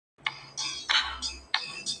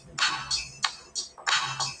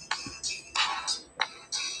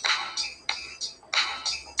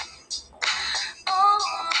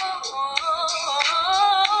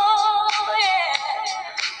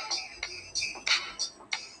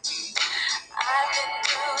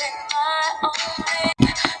Love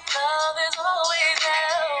is always a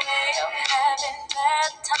way of having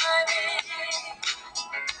bad timing.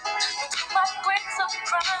 My great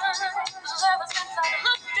surprise was ever since I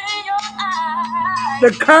looked in your eyes.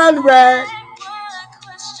 The Conrad.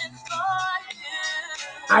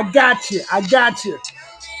 I got you. I got you.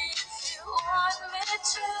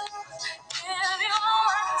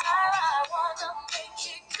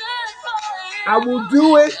 I will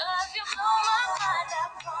do it.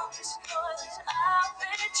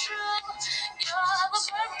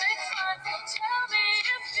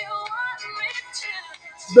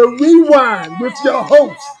 The Rewind with your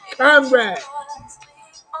host, Conrad.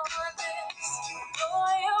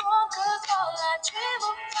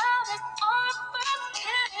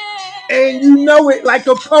 And you know it like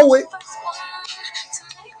a poet.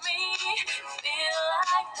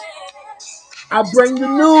 I bring the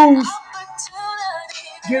news.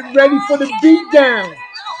 Get ready for the beatdown.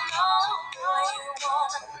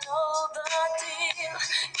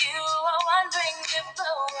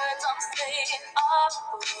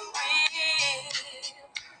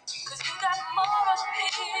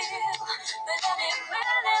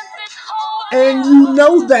 And you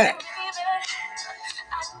know that.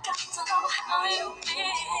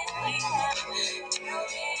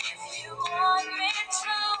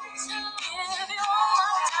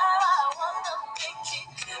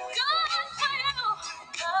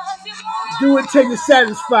 Do it till you're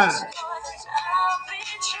satisfied.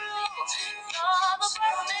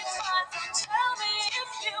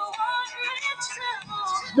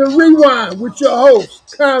 The Rewind with your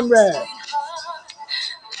host, Conrad.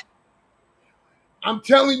 I'm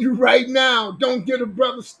telling you right now, don't get a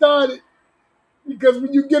brother started. Because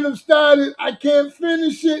when you get him started, I can't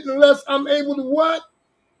finish it unless I'm able to what?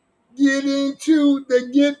 Get into the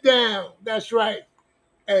get down. That's right.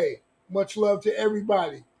 Hey, much love to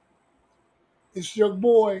everybody. It's your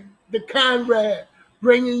boy, the Conrad,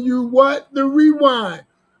 bringing you what? The Rewind.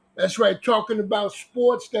 That's right, talking about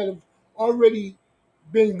sports that have already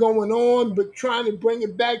been going on, but trying to bring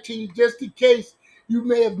it back to you just in case you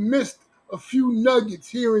may have missed a few nuggets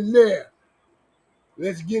here and there.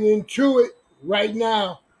 Let's get into it right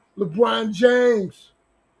now. LeBron James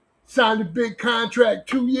signed a big contract,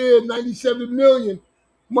 2 years, $97 million.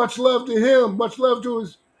 Much love to him. Much love to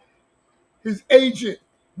his agent,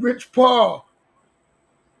 Rich Paul.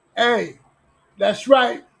 Hey, that's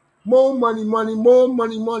right. More money, money, more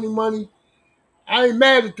money, money, money. I ain't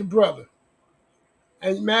mad at the brother. I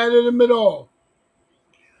ain't mad at him at all.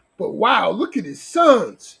 But wow, look at his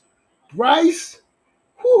sons. Bryce,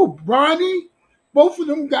 Bronny. Both of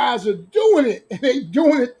them guys are doing it. And they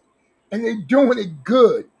doing it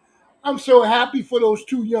good. I'm so happy for those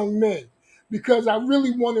two young men because I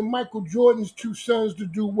really wanted Michael Jordan's two sons to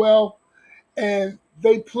do well. And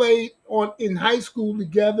they played in high school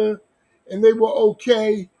together and they were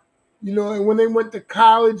okay. And when they went to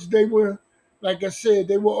college, they were, like I said,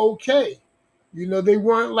 they were okay. They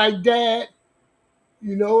weren't like dad,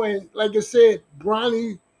 and like I said,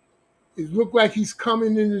 Bronny, it looked like he's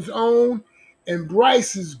coming in his own, and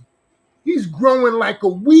Bryce he's growing like a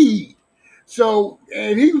weed. So,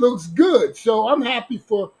 and he looks good. So I'm happy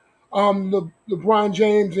for LeBron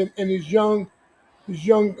James and his young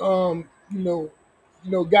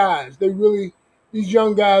guys. These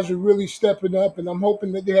young guys are really stepping up, and I'm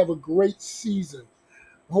hoping that they have a great season.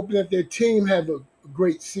 I'm hoping that their team have a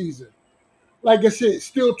great season. Like I said,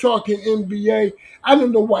 still talking NBA. I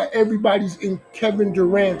don't know why everybody's in Kevin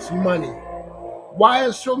Durant's money. Why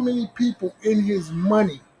are so many people in his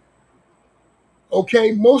money?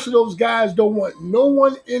 Okay, most of those guys don't want no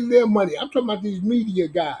one in their money. I'm talking about these media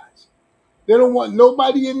guys. They don't want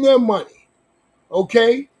nobody in their money.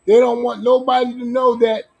 Okay? They don't want nobody to know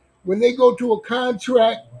that when they go to a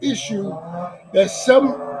contract issue, that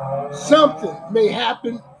something may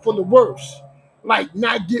happen for the worse, like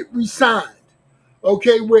not get re-signed.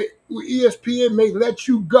 Okay, where ESPN may let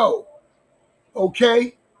you go.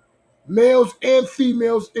 Okay? Males and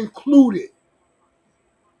females included.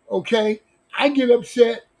 Okay? I get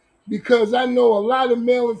upset because I know a lot of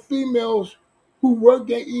male and females who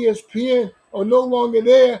work at ESPN are no longer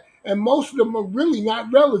there, and most of them are really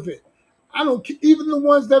not relevant. I don't even the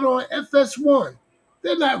ones that are on FS1,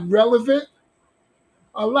 they're not relevant.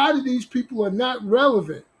 A lot of these people are not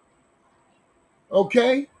relevant.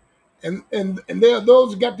 Okay? And there are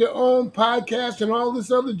those who got their own podcast and all this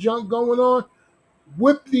other junk going on.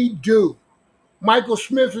 Whip-de-doo. Michael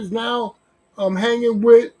Smith is now hanging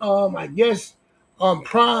with, I guess,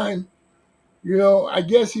 Prime. I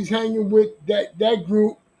guess he's hanging with that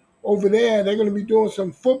group over there. They're going to be doing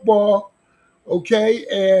some football, okay?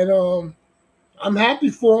 And I'm happy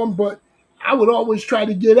for him, but I would always try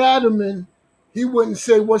to get at him, and he wouldn't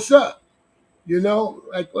say what's up.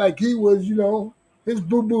 Like he was, his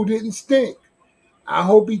boo boo didn't stink. I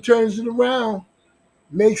hope he turns it around,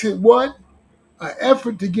 makes it what an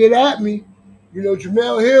effort to get at me.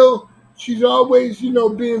 Jamel Hill, she's always,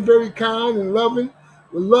 being very kind and loving.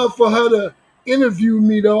 Would love for her to interview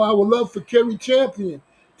me, though. I would love for Kerry Champion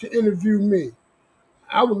to interview me.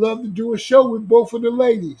 I would love to do a show with both of the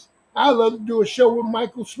ladies. I'd love to do a show with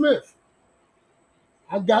Michael Smith.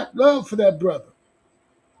 I got love for that brother.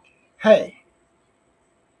 Hey,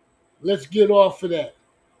 let's get off of that.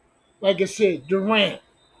 Like I said, Durant,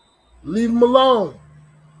 leave him alone.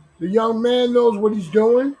 The young man knows what he's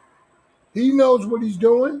doing. He knows what he's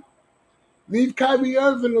doing. Leave Kyrie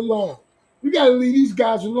Irving alone. You got to leave these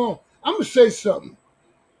guys alone. I'm going to say something.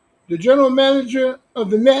 The general manager of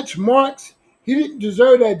the Nets, Marks, he didn't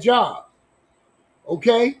deserve that job.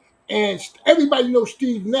 Okay? And everybody knows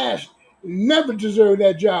Steve Nash never deserved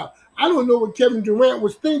that job. I don't know what Kevin Durant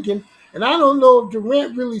was thinking, and I don't know if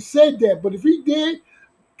Durant really said that. But if he did,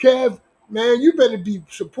 Kev, man, you better be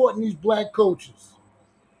supporting these black coaches.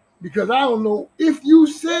 Because I don't know if you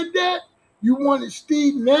said that, you wanted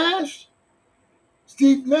Steve Nash.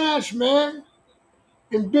 Steve Nash, man,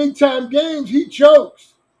 in big time games, he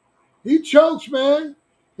chokes. He chokes, man.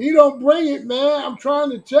 He don't bring it, man. I'm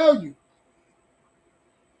trying to tell you.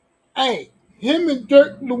 Hey, him and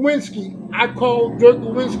Dirk Lewinsky, I call Dirk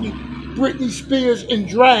Lewinsky Britney Spears in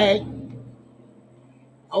drag,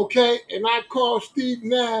 okay? And I call Steve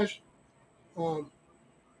Nash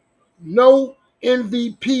no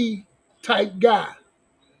MVP type guy,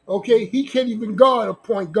 okay? He can't even guard a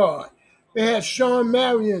point guard. They had Sean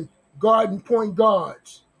Marion guarding point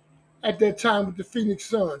guards at that time with the Phoenix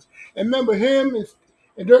Suns. And remember, him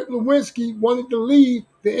and Dirk Lewinsky wanted to leave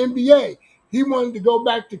the NBA. He wanted to go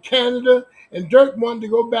back to Canada, and Dirk wanted to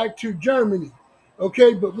go back to Germany.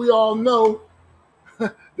 Okay, but we all know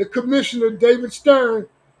the commissioner, David Stern,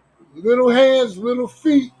 little hands, little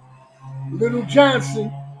feet, little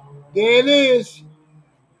Johnson, there it is.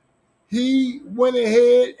 He went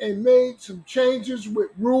ahead and made some changes with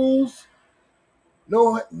rules.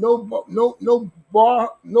 No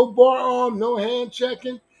bar arm, no hand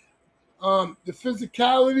checking. The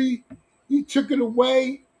physicality, he took it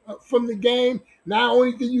away from the game. Now,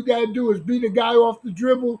 only thing you got to do is beat a guy off the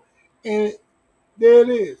dribble, and there it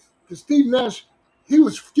is. Because Steve Nash, he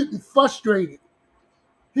was getting frustrated.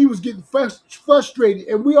 He was getting frustrated,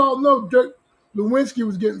 and we all know Dirk Lewinsky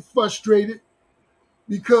was getting frustrated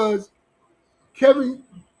because Kevin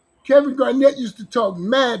Garnett used to talk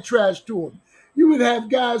mad trash to him. You would have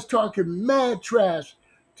guys talking mad trash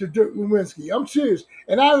to Dirk Lewinsky. I'm serious.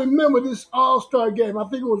 And I remember this All-Star game. I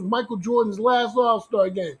think it was Michael Jordan's last All-Star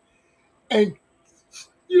game. And,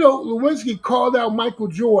 Lewinsky called out Michael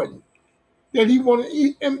Jordan that he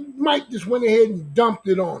wanted, and Mike just went ahead and dumped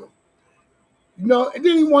it on him. And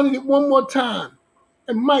then he wanted it one more time.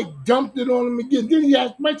 And Mike dumped it on him again. Then he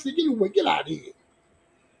asked Mike, said, get out of here.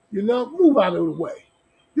 Move out of the way.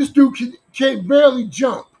 This dude can't barely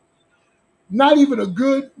jump. Not even a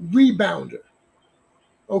good rebounder.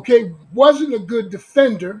 Okay? Wasn't a good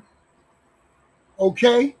defender.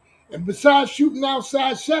 Okay? And besides shooting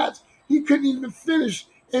outside shots, he couldn't even finish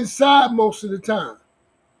inside most of the time.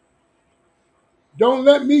 Don't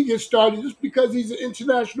let me get started just because he's an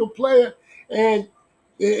international player and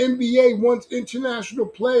the NBA wants international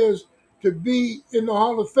players to be in the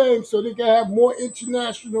Hall of Fame so they can have more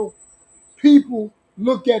international people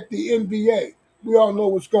look at the NBA. We all know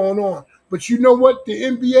what's going on. But you know what the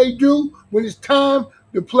NBA do when it's time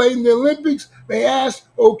to play in the Olympics? They ask,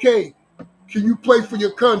 okay, can you play for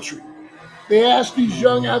your country? They ask these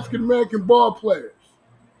young African-American ball players,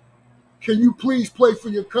 can you please play for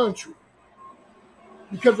your country?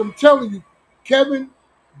 Because I'm telling you, Kevin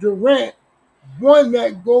Durant won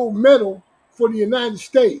that gold medal for the United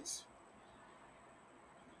States.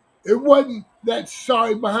 It wasn't that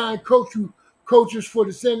sorry behind coaches for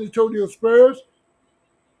the San Antonio Spurs.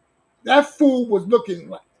 That fool was looking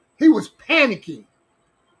like he was panicking.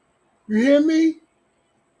 You hear me?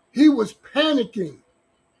 He was panicking.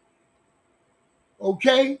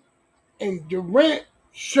 Okay? And Durant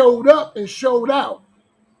showed up and showed out.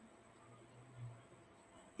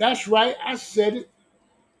 That's right, I said it.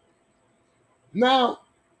 Now,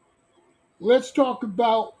 let's talk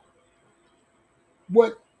about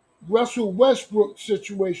what Russell Westbrook's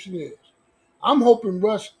situation is. I'm hoping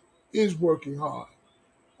Russ is working hard.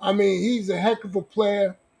 I mean, he's a heck of a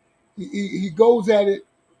player. He goes at it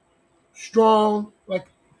strong,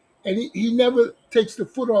 and he never takes the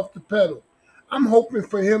foot off the pedal. I'm hoping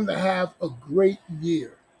for him to have a great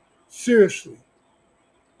year. Seriously.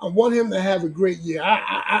 I want him to have a great year.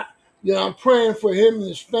 I'm praying for him and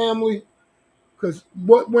his family because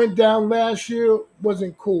what went down last year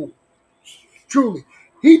wasn't cool. Truly,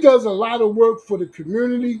 he does a lot of work for the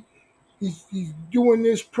community. He's doing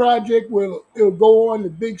this project where it'll go on the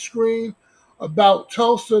big screen about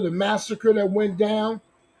Tulsa, the massacre that went down,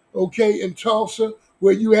 okay, in Tulsa,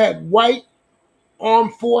 where you had white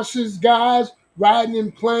armed forces guys riding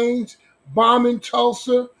in planes, bombing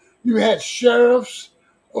Tulsa. You had sheriffs,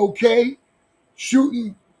 okay,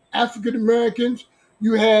 shooting African Americans.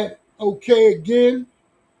 You had, okay, again,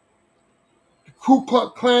 the Ku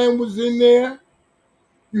Klux Klan was in there.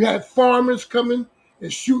 You had farmers coming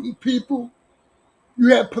and shooting people. You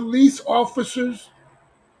had police officers.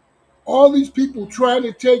 All these people trying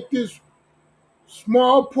to take this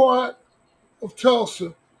small part of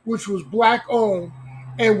Tulsa, which was black owned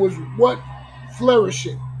and was what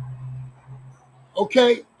flourishing.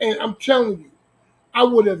 Okay? And I'm telling you, I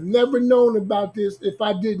would have never known about this if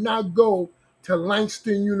I did not go to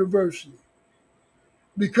Langston University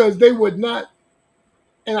because they would not,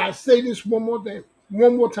 and I say this one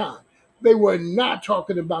more time, they were not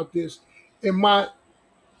talking about this in my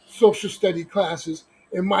social study classes,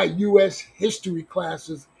 in my U.S. history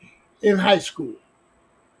classes in high school.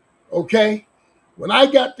 Okay? When I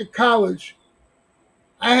got to college,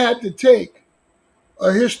 I had to take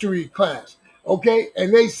a history class. Okay?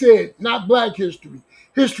 And they said, not black history,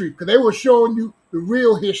 because they were showing you the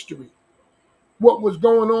real history, what was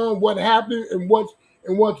going on, what happened, and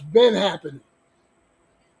what's been happening.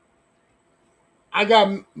 I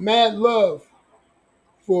got mad love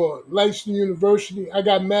for Langston University. I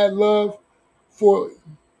got mad love for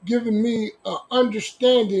giving me an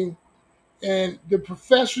understanding and the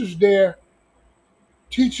professors there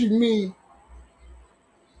teaching me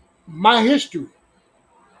my history.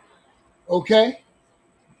 Okay?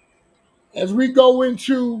 As we go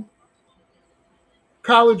into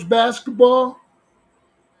college basketball,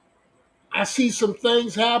 I see some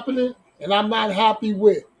things happening and I'm not happy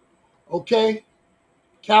with. Okay?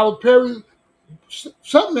 Calipari,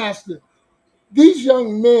 something has to, these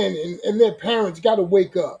young men and their parents got to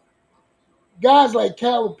wake up. Guys like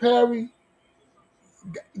Calipari,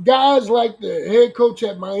 guys like the head coach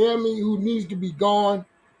at Miami who needs to be gone,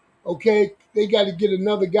 okay? They got to get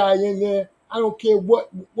another guy in there. I don't care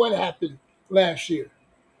what happened last year.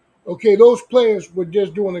 Okay, those players were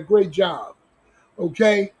just doing a great job.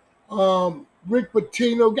 Okay, Rick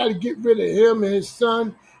Pitino got to get rid of him and his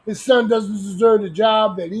son. His son doesn't deserve the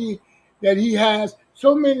job that he has.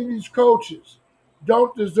 So many of these coaches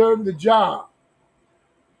don't deserve the job.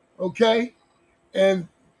 Okay, and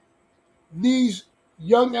these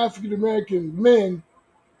young African American men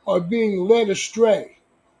are being led astray,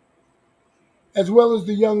 as well as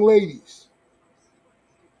the young ladies.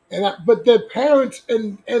 But their parents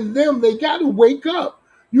and them, they got to wake up.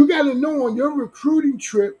 You got to know on your recruiting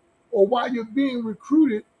trip or while you're being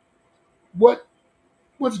recruited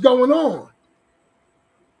what's going on.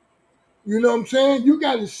 You know what I'm saying? You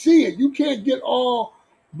got to see it. You can't get all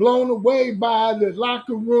blown away by the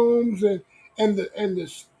locker rooms and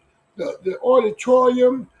the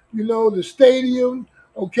auditorium. You know, the stadium.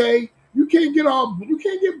 Okay, you can't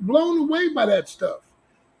get blown away by that stuff.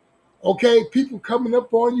 Okay, people coming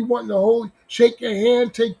up on you, wanting to shake your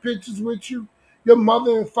hand, take pictures with you. Your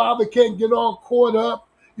mother and father can't get all caught up.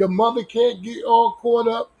 Your mother can't get all caught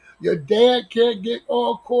up. Your dad can't get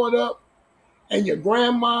all caught up. And your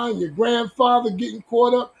grandma and your grandfather getting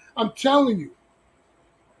caught up. I'm telling you.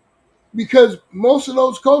 Because most of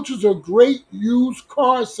those coaches are great used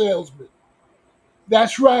car salesmen.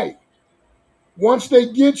 That's right. Once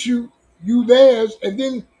they get you theirs. And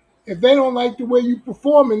then if they don't like the way you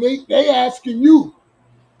perform, and they asking you,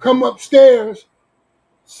 come upstairs,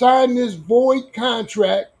 sign this void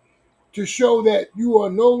contract to show that you are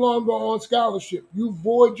no longer on scholarship. You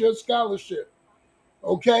void your scholarship.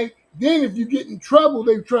 Okay? Then if you get in trouble,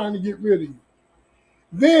 they're trying to get rid of you.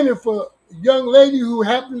 Then if a young lady who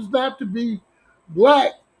happens not to be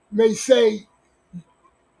black may say,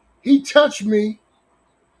 he touched me,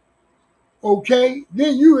 okay,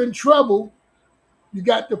 then you're in trouble. You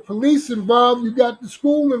got the police involved, you got the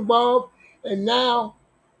school involved, and now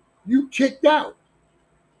you kicked out.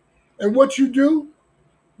 And what you do?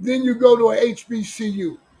 Then you go to a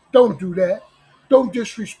HBCU. Don't do that. Don't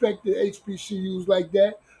disrespect the HBCUs like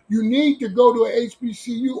that. You need to go to a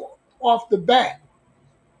HBCU off the bat.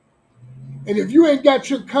 And if you ain't got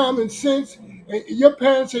your common sense, and your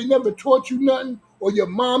parents ain't never taught you nothing, or your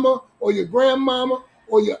mama, or your grandmama,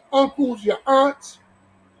 or your uncles, your aunts,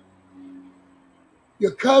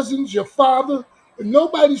 your cousins, your father, if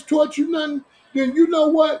nobody's taught you nothing, then you know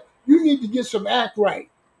what? You need to get some act right.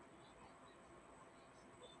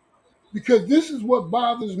 Because this is what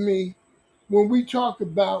bothers me when we talk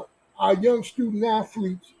about our young student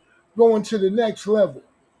athletes going to the next level.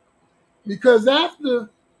 Because after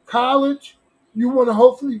college, you want to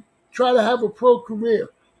hopefully try to have a pro career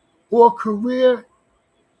or career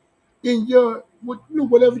in your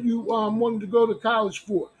whatever you wanted to go to college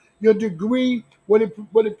for. Your degree, what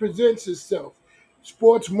it presents itself,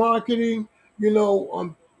 sports marketing,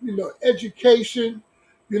 education,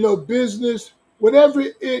 business, whatever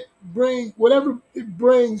it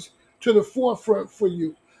brings to the forefront for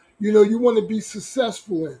you. You want to be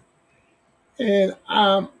successful in. And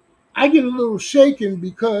I get a little shaken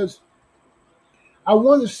because I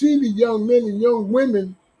want to see the young men and young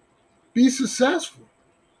women be successful.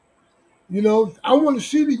 I want to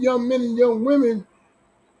see the young men and young women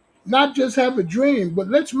not just have a dream, but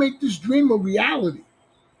let's make this dream a reality.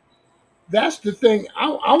 That's the thing I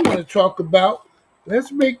want to talk about.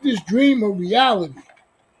 Let's make this dream a reality.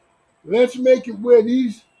 Let's make it where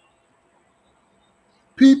these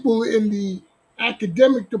people in the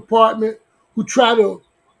academic department who try to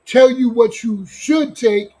tell you what you should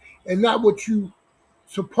take and not what you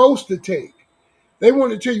supposed to take. They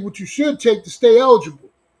want to tell you what you should take to stay eligible,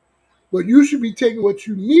 but you should be taking what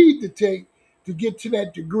you need to take to get to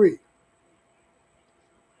that degree.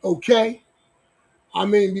 Okay? I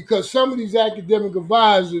mean, because some of these academic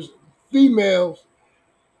advisors, females,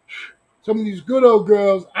 some of these good old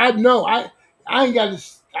girls, I know, I ain't got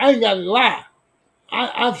to lie.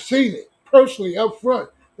 I've seen it personally up front,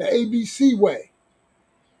 the ABC way.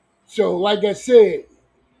 So, like I said,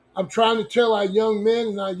 I'm trying to tell our young men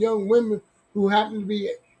and our young women who happen to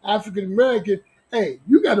be African American, hey,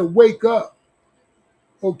 you got to wake up,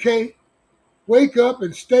 okay? Wake up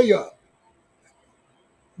and stay up.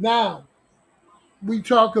 Now, we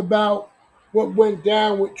talk about what went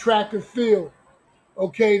down with track and field,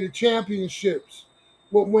 okay, the championships,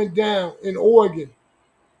 what went down in Oregon.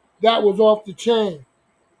 That was off the chain.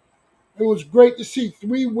 It was great to see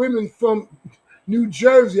three women from New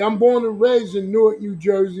Jersey. I'm born and raised in Newark, New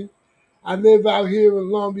Jersey. I live out here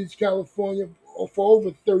in Long Beach, California for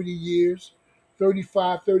over 30 years,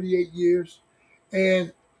 35, 38 years.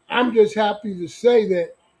 And I'm just happy to say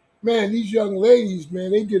that, man, these young ladies,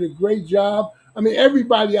 man, they did a great job. I mean,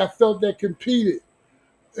 everybody I felt that competed,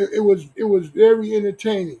 it was very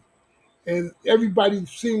entertaining. And everybody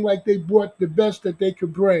seemed like they brought the best that they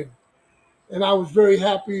could bring. And I was very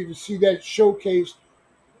happy to see that showcased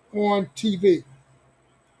on TV.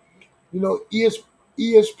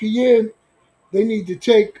 ESPN, they need to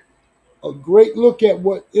take a great look at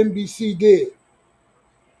what NBC did.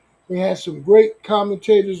 They had some great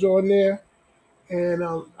commentators on there, and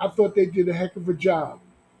I thought they did a heck of a job.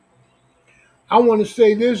 I want to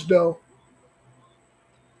say this, though.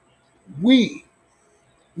 We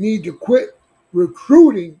need to quit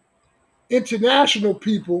recruiting international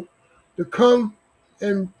people to come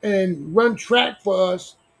and run track for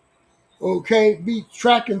us, okay, be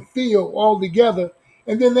track and field all together.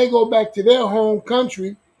 And then they go back to their home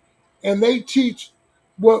country and they teach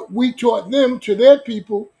what we taught them to their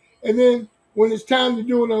people. And then when it's time to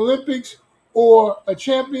do an Olympics or a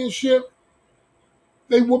championship,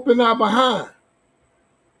 they whooping our behind.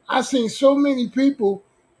 I've seen so many people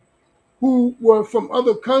who were from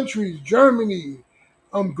other countries, Germany,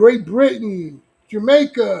 Great Britain,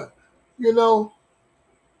 Jamaica, you know,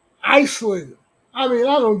 Iceland. I mean,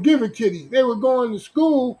 I don't give a kitty. They were going to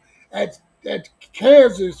school at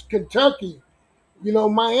Kansas, Kentucky,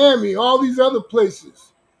 Miami, all these other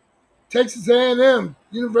places, Texas A&M,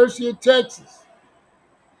 University of Texas.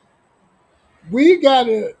 We got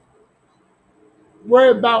to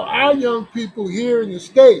worry about our young people here in the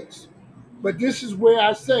States. But this is where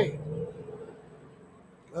I say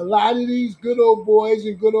a lot of these good old boys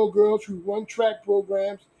and good old girls who run track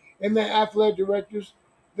programs and their athletic directors,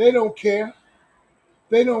 they don't care.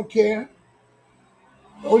 They don't care.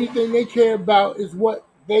 The only thing they care about is what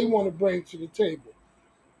they want to bring to the table.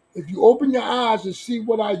 If you open your eyes and see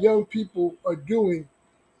what our young people are doing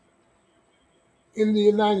in the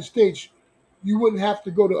United States, you wouldn't have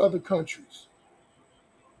to go to other countries.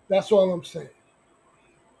 That's all I'm saying.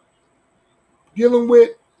 Dealing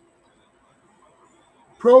with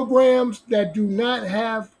programs that do not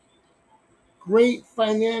have great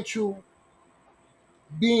financial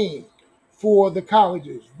being for the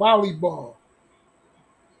colleges, volleyball,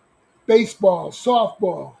 baseball,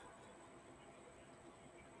 softball,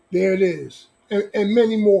 there it is, and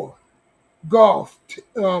many more. Golf,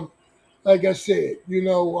 like I said,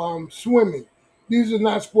 swimming. These are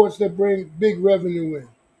not sports that bring big revenue in.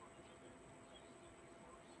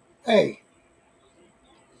 Hey,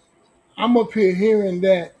 I'm up here hearing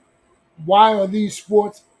that. Why are these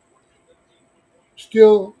sports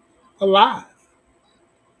still alive.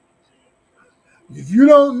 If you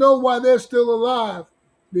don't know why they're still alive,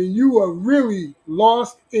 then you are really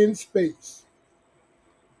lost in space.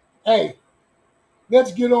 Hey,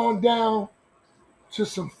 let's get on down to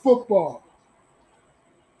some football,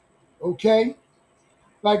 okay?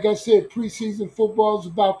 Like I said, preseason football is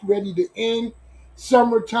about ready to end.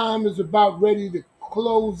 Summertime is about ready to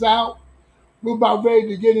close out. We're about ready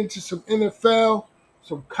to get into some NFL,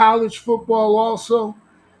 some college football also.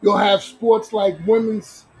 You'll have sports like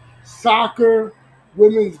women's soccer,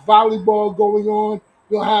 women's volleyball going on.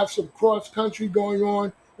 You'll have some cross country going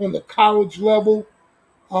on the college level.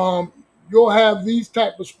 Um, you'll have these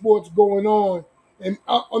type of sports going on, and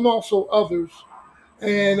also others.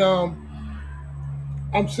 And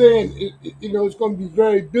I'm saying, it's going to be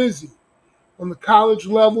very busy on the college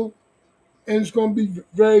level, and it's going to be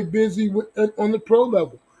very busy on the pro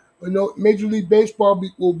level. Major League Baseball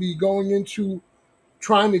will be going into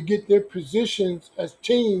trying to get their positions as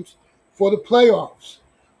teams for the playoffs.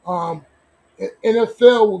 Um,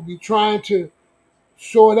 NFL will be trying to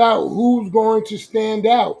sort out who's going to stand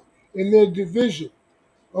out in their division,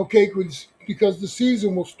 okay, because the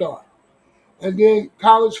season will start. And then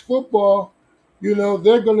college football,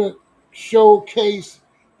 they're going to showcase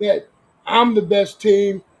that I'm the best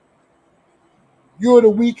team, you're the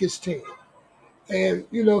weakest team. And,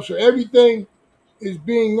 so everything is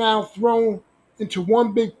being now thrown into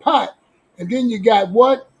one big pot. And then you got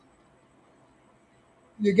what?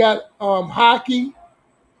 You got hockey.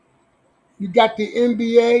 You got the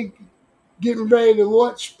NBA getting ready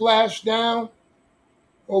to splash down.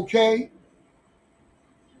 Okay?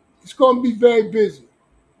 It's going to be very busy.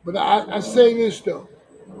 But I say this, though.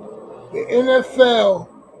 The NFL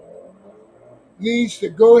needs to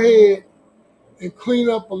go ahead and clean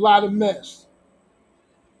up a lot of mess.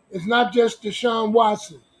 It's not just Deshaun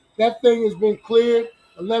Watson. That thing has been cleared,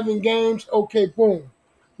 11 games, okay, boom.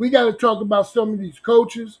 We got to talk about some of these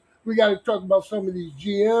coaches. We got to talk about some of these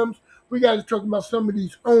GMs. We got to talk about some of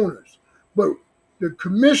these owners. But the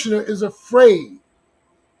commissioner is afraid.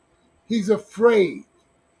 He's afraid,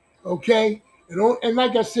 okay? And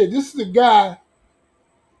like I said, this is a guy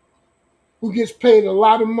who gets paid a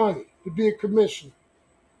lot of money to be a commissioner.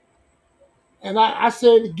 And I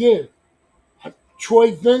say it again,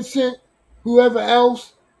 Troy Vincent, whoever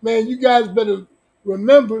else, man, you guys better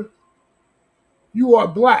remember you are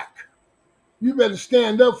black. You better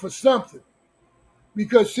stand up for something.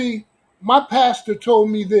 Because, see, my pastor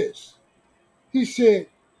told me this. He said,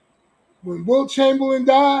 when Will Chamberlain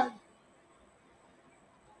died,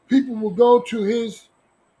 people will go to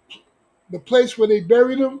the place where they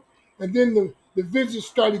buried him, and then the visits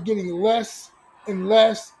started getting less and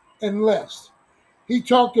less and less. He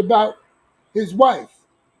talked about his wife,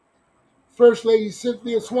 First Lady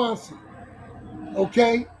Cynthia Swanson,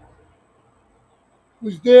 okay?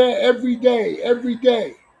 Was there every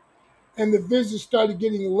day. And the visits started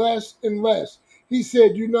getting less and less. He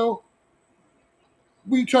said,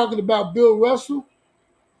 we talking about Bill Russell,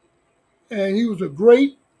 and he was a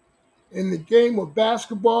great in the game of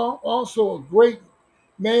basketball, also a great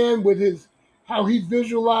man with how he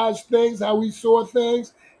visualized things, how he saw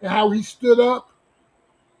things, and how he stood up.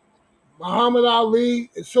 Muhammad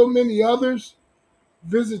Ali and so many others,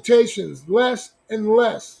 visitations less and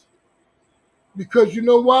less. Because you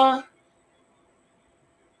know why?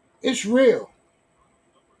 It's real.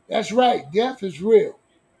 That's right, death is real.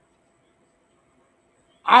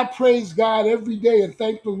 I praise God every day and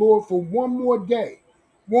thank the Lord for one more day.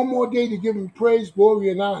 One more day to give him praise, glory,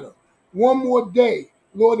 and honor. One more day.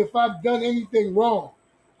 Lord, if I've done anything wrong,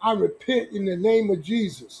 I repent in the name of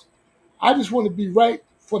Jesus. I just want to be right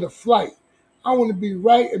for the flight. I want to be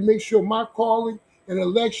right and make sure my calling and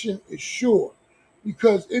election is sure,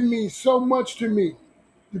 because it means so much to me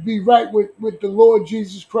to be right with the Lord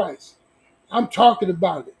Jesus Christ. I'm talking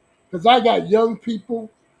about it because I got young people.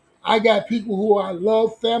 I got people who I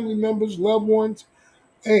love, family members, loved ones.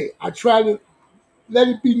 Hey, I try to let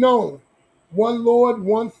it be known. One Lord,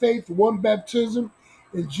 one faith, one baptism.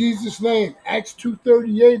 In Jesus' name, Acts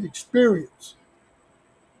 2:38 experience.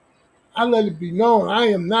 I let it be known. I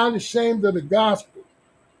am not ashamed of the gospel.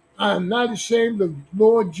 I am not ashamed of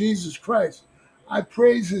Lord Jesus Christ. I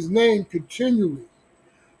praise his name continually.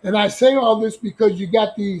 And I say all this because you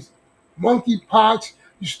got these monkeypox,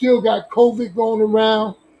 you still got COVID going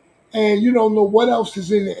around, and you don't know what else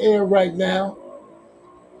is in the air right now.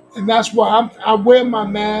 And that's why I wear my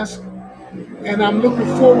mask, and I'm looking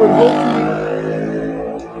forward,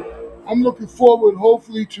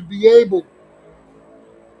 hopefully, to be able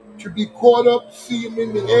to be caught up, see him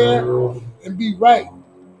in the air, and be right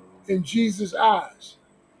in Jesus' eyes.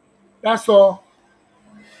 That's all.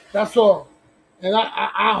 That's all. And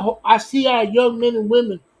I see our young men and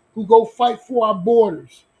women who go fight for our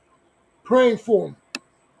borders, praying for them.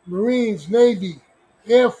 Marines, Navy,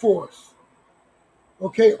 Air Force,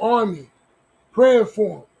 okay, Army, praying for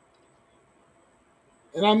them.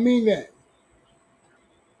 And I mean that.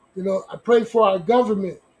 You know, I pray for our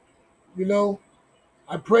government. You know,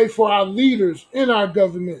 I pray for our leaders in our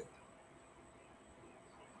government.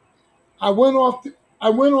 I went off. I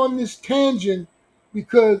went on this tangent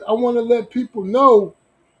because I want to let people know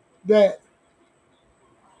that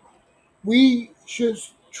we should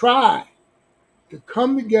try to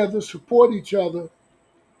come together, support each other,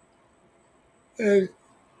 and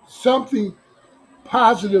something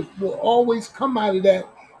positive will always come out of that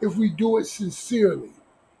if we do it sincerely.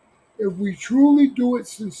 If we truly do it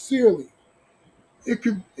sincerely, it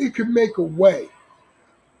could make a way.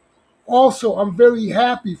 Also, I'm very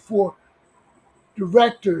happy for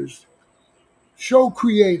directors, show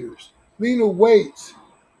creators, Lena Waithe,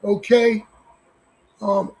 okay?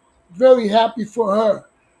 Um, very happy for her.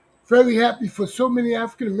 Very happy for so many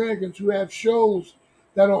African Americans who have shows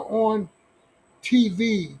that are on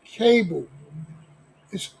TV, cable.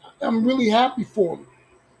 It's, I'm really happy for them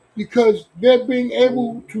because they're being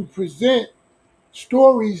able to present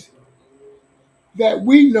stories that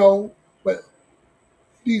we know, but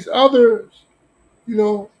these others, you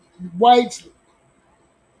know, whites,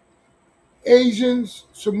 Asians,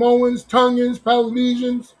 Samoans, Tongans,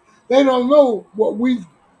 Polynesians, they don't know what we've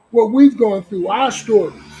gone through, our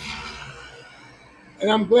stories.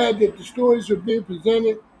 And I'm glad that the stories are being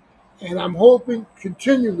presented, and I'm hoping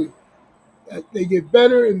continually that they get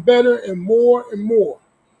better and better and more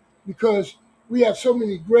because we have so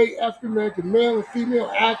many great African American male and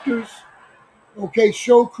female actors, okay,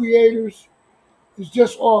 show creators. It's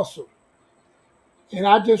just awesome. And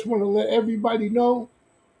I just want to let everybody know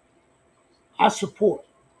I support.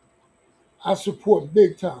 I support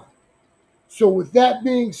big time. So with that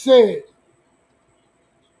being said,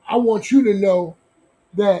 I want you to know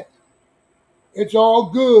that it's all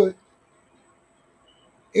good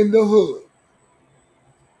in the hood.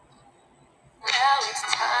 Now it's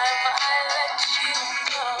time I let you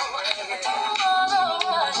know.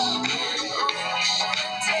 We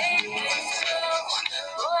should take it slow.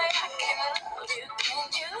 Boy, I can love you. Can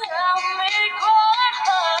you help me grow?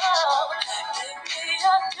 Give me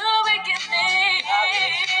a new beginning.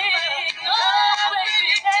 Oh,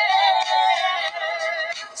 baby.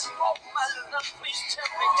 Oh, my love, please tell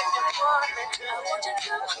me if you want me to. I want you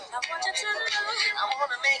to. I want you to know. I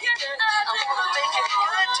wanna make it good. I wanna make it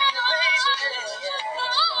good to you, baby.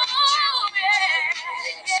 Oh,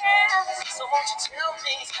 yeah. So won't you tell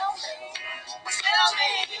me? Tell me.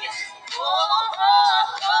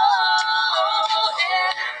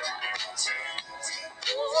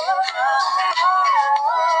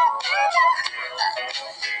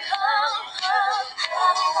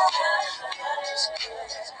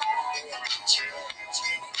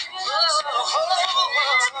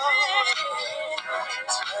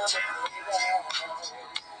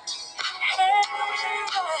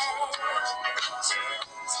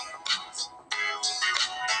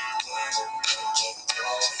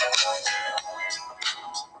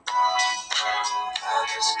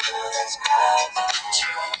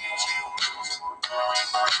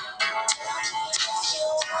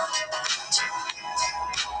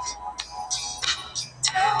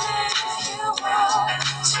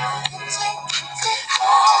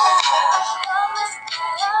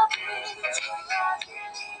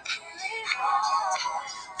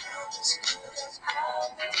 Oh,